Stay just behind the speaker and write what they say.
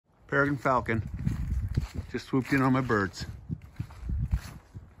Peregrine falcon just swooped in on my birds.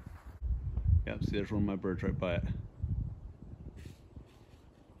 Yep, see, there's one of my birds right by it.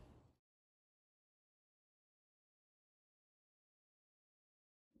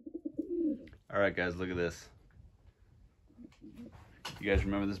 All right, guys, look at this. You guys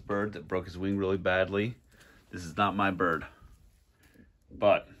remember this bird that broke his wing really badly? This is not my bird,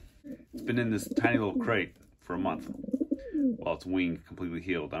 but it's been in this tiny little crate for a month while its wing completely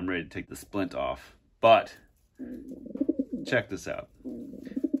healed. I'm ready to take the splint off, but check this out.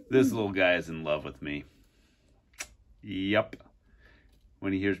 This little guy is in love with me. Yup.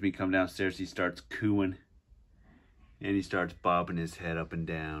 When he hears me come downstairs, he starts cooing and he starts bobbing his head up and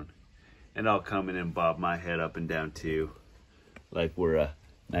down. And I'll come in and bob my head up and down too, like we're a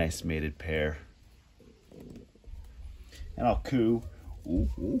nice mated pair. And I'll coo.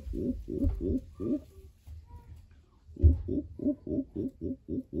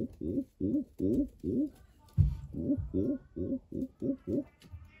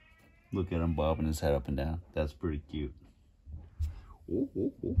 Look at him bobbing his head up and down. That's pretty cute.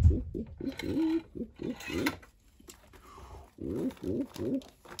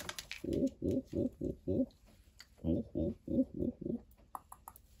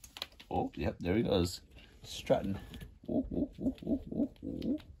 Oh, yep, there he goes. Strutting.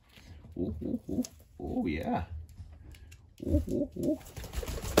 Oh, yeah.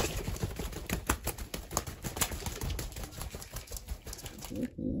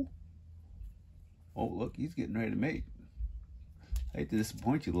 Oh, look, he's getting ready to mate. I hate to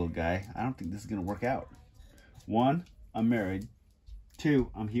disappoint you, little guy. I don't think this is going to work out. 1, I'm married.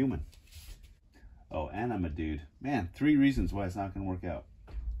 2, I'm human. Oh, and I'm a dude. Man, 3 reasons why it's not going to work out.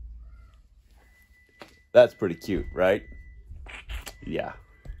 That's pretty cute, right? Yeah.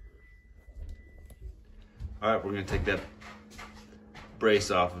 All right, we're going to take that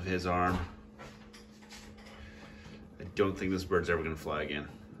brace off of his arm. I don't think this bird's ever going to fly again.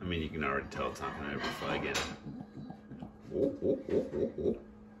 I mean, you can already tell it's not going to ever fly again.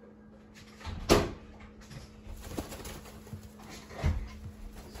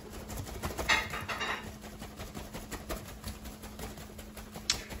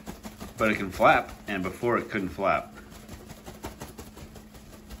 But it can flap, and before it couldn't flap.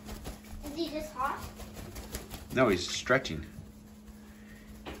 Is he just hot? No, he's stretching.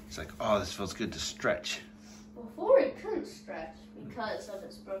 He's like, oh, this feels good to stretch. Before he couldn't stretch because of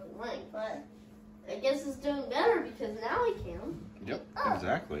his broken leg, but I guess it's doing better because now he can. Yep,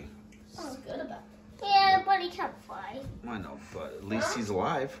 exactly. Sounds good about it. Yeah, but he can't fly. I know, but at least he's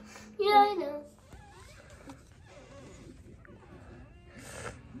alive. Yeah, I know.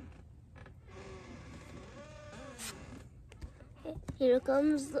 Here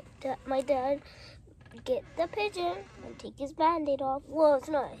comes my dad. Get the pigeon and take his band-aid off. Well, it's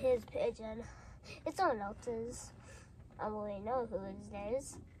not his pigeon. It's someone else's. I don't really know who it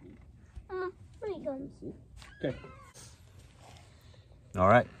is. Here he comes. Okay. All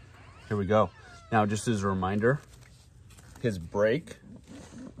right, here we go. Now, just as a reminder, his break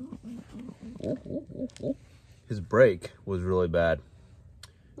was really bad.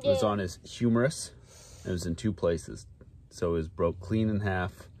 It was on his humerus. It was in 2 places. So it was broke clean in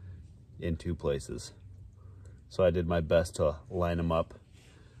half in 2 places. So I did my best to line him up.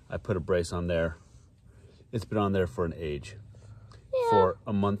 I put a brace on there. It's been on there for an age. Yeah. For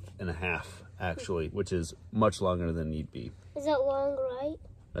a month and a half, actually, which is much longer than need be. Is that long, right?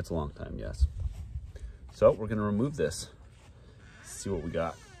 That's a long time, yes. So we're gonna remove this. See what we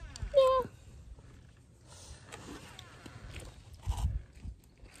got. Yeah.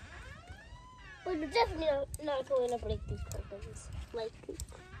 We're definitely not going to break these pumpkins. Like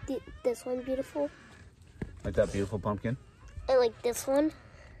this one, beautiful. Like that beautiful pumpkin? And like this one.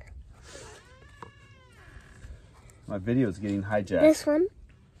 My video is getting hijacked. This one.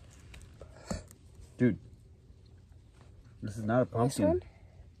 Dude, this is not a pumpkin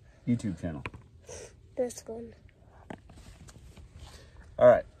YouTube channel. This one. All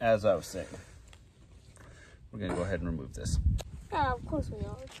right, as I was saying, we're gonna go ahead and remove this. Yeah, of course we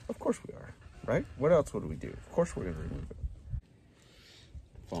are. Of course we are, right? What else would we do? Of course we're gonna remove it.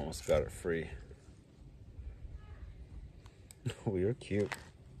 Almost got it free. Oh, you're cute.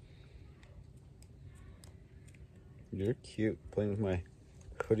 You're cute, playing with my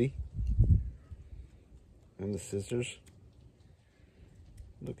hoodie and the scissors.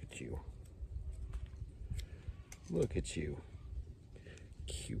 Look at you. Look at you.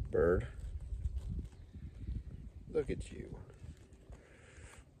 Cute bird. Look at you.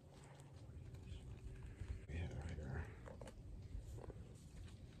 We have here.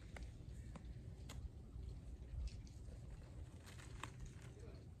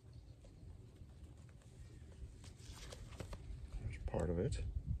 it.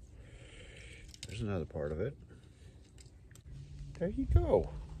 There's another part of it. There you go.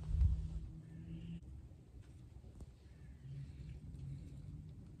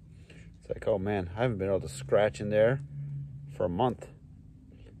 It's like, oh man, I haven't been able to scratch in there for a month.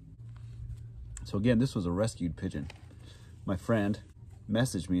 So again, this was a rescued pigeon. My friend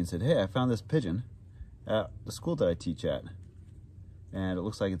messaged me and said, hey, I found this pigeon at the school that I teach at, and it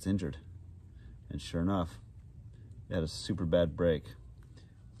looks like it's injured. And sure enough, it had a super bad break.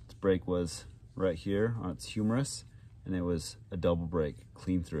 Its break was right here on its humerus, and it was a double break,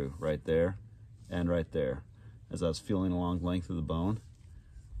 clean through, right there and right there. As I was feeling along the length of the bone,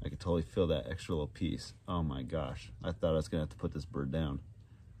 I could totally feel that extra little piece. Oh my gosh, I thought I was gonna have to put this bird down.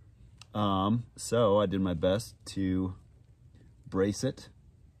 So I did my best to brace it,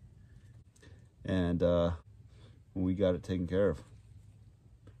 and we got it taken care of.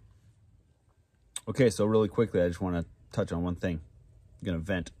 Okay, so really quickly, I just want to touch on one thing. I'm gonna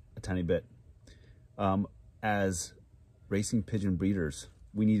vent a tiny bit. As racing pigeon breeders,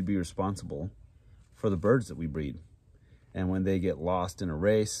 we need to be responsible for the birds that we breed. And when they get lost in a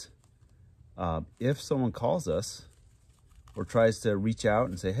race, if someone calls us or tries to reach out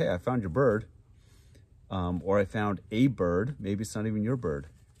and say, hey, I found your bird, or I found a bird, maybe it's not even your bird.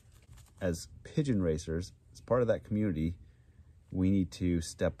 As pigeon racers, as part of that community, we need to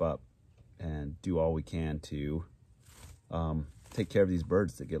step up and do all we can to take care of these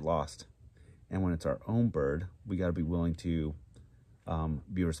birds that get lost. And when it's our own bird, we got to be willing to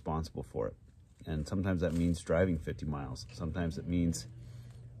be responsible for it. And sometimes that means driving 50 miles. Sometimes it means,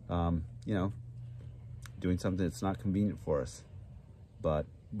 you know, doing something that's not convenient for us. But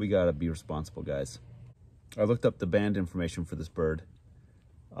we got to be responsible, guys. I looked up the band information for this bird,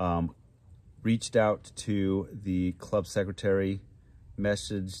 reached out to the club secretary,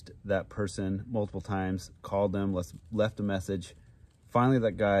 messaged that person multiple times, called them, left a message. Finally,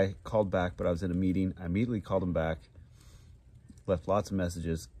 that guy called back, but I was in a meeting. I immediately called him back, left lots of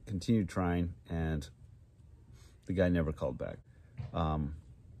messages, continued trying, and the guy never called back.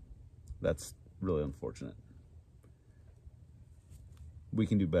 That's really unfortunate. We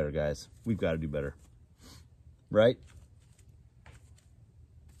can do better, guys. We've got to do better. Right?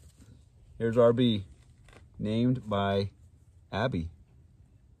 Here's RB, named by Abby.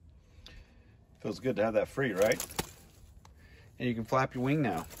 Feels good to have that free, right? And you can flap your wing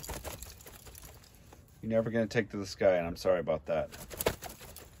now. You're never going to take to the sky, and I'm sorry about that.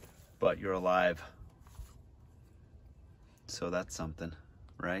 But you're alive. So that's something,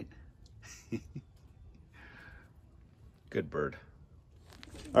 right? Good bird.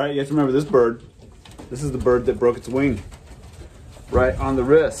 All right, you have to remember this bird. This is the bird that broke its wing. Right on the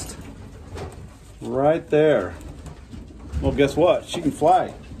wrist. Right there. Well, guess what? She can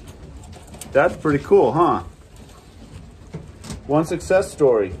fly. That's pretty cool, huh? One success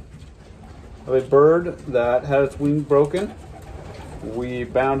story of a bird that had its wing broken. We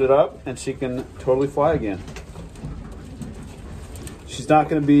bound it up and she can totally fly again. She's not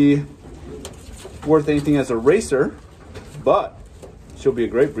going to be worth anything as a racer, but she'll be a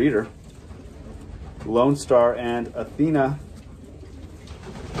great breeder. Lone Star and Athena.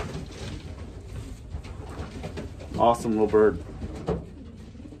 Awesome little bird.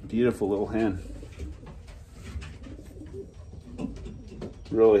 Beautiful little hen.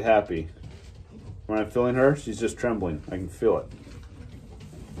 Really happy. When I'm filling her, she's just trembling. I can feel it.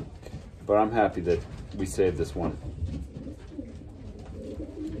 But I'm happy that we saved this one.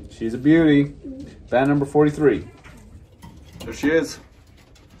 She's a beauty. Band number 43. There she is.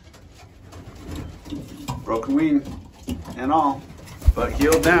 Broken wing and all, but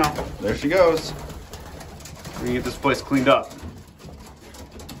healed now. There she goes. We're gonna get this place cleaned up.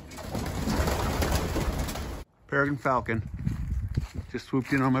 Peregrine falcon just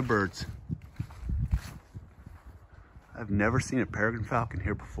swooped in on my birds. I've never seen a peregrine falcon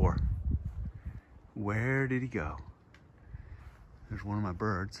here before. Where did he go? There's one of my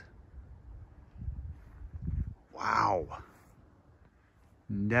birds. Wow.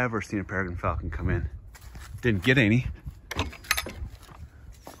 Never seen a peregrine falcon come in. Didn't get any.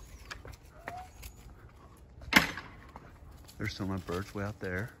 There's some of my birds way out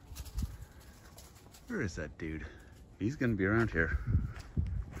there. Where is that dude? He's gonna be around here.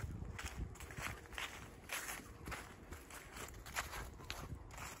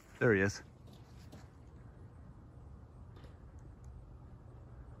 There he is.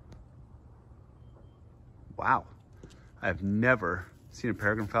 Wow. I've never seen a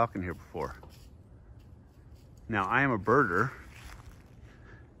peregrine falcon here before. Now, I am a birder,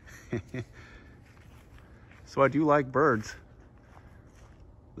 so I do like birds.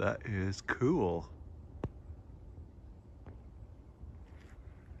 That is cool.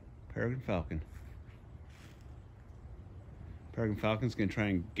 Peregrine falcon. Peregrine falcon's gonna try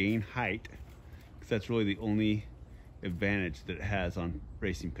and gain height because that's really the only advantage that it has on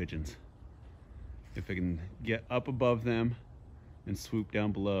racing pigeons. If it can get up above them and swoop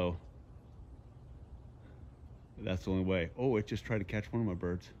down below, that's the only way. Oh, it just tried to catch one of my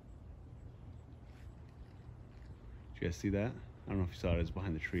birds. Did you guys see that? I don't know if you saw it, it's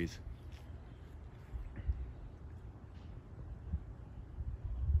behind the trees.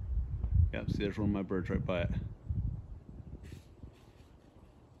 Yep, see there's one of my birds right by it.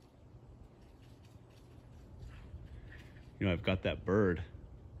 You know, I've got that bird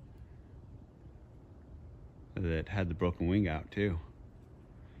that had the broken wing out too.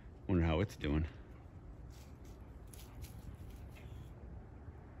 Wonder how it's doing.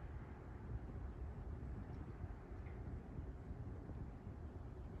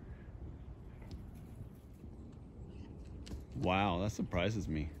 Wow, that surprises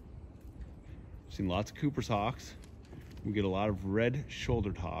me. I've seen lots of Cooper's hawks. We get a lot of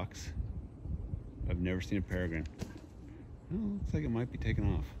red-shouldered hawks. I've never seen a peregrine. Oh, looks like it might be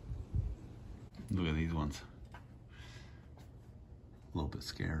taking off. Look at these ones. A little bit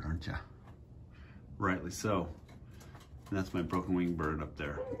scared, aren't you? Rightly so. And that's my broken wing bird up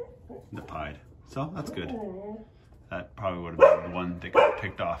there that pied. So that's good. That probably would have been the one that got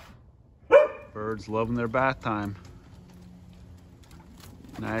picked off. Birds loving their bath time.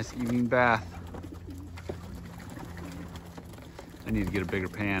 Nice evening bath. I need to get a bigger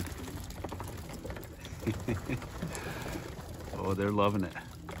pan. Oh, they're loving it.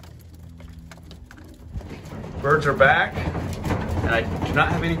 Birds are back, and I do not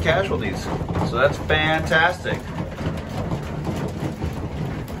have any casualties, so that's fantastic.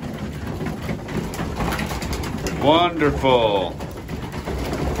 Wonderful.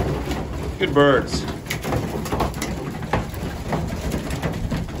 Good birds.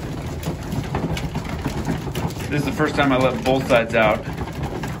 This is the first time I let both sides out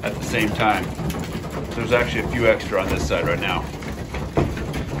at the same time. So there's actually a few extra on this side right now.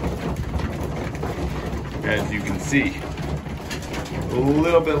 As you can see, a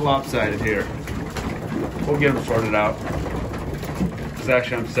little bit lopsided here. We'll get them sorted out. Because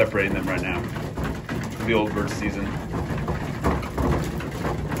actually I'm separating them right now for the old bird season.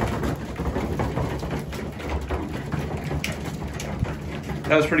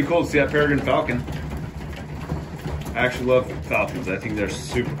 That was pretty cool to see that peregrine falcon. I actually love falcons. I think they're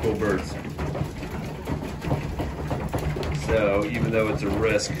super cool birds. So even though it's a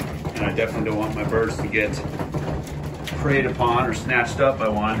risk, and I definitely don't want my birds to get preyed upon or snatched up by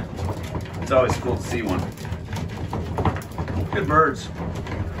one, it's always cool to see one. Good birds.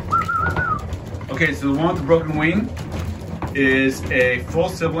 Okay, so the one with the broken wing is a full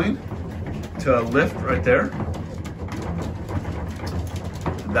sibling to a lift right there.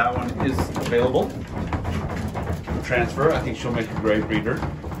 That one is available. Transfer. I think she'll make a great breeder.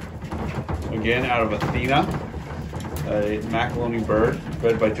 Again, out of Athena, a macaroni bird,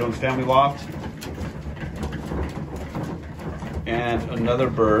 bred by Jones Family Loft. And another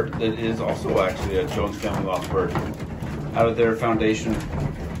bird that is also actually a Jones Family Loft bird, out of their foundation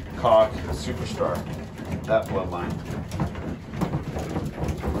cock superstar. That bloodline.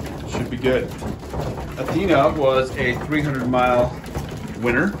 Should be good. Athena was a 300-mile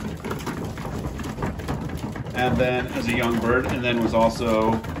winner. And then as a young bird, and then was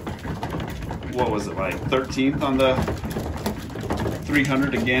also, what was it, like 13th on the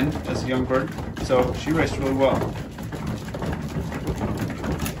 300 again as a young bird. So she raced really well.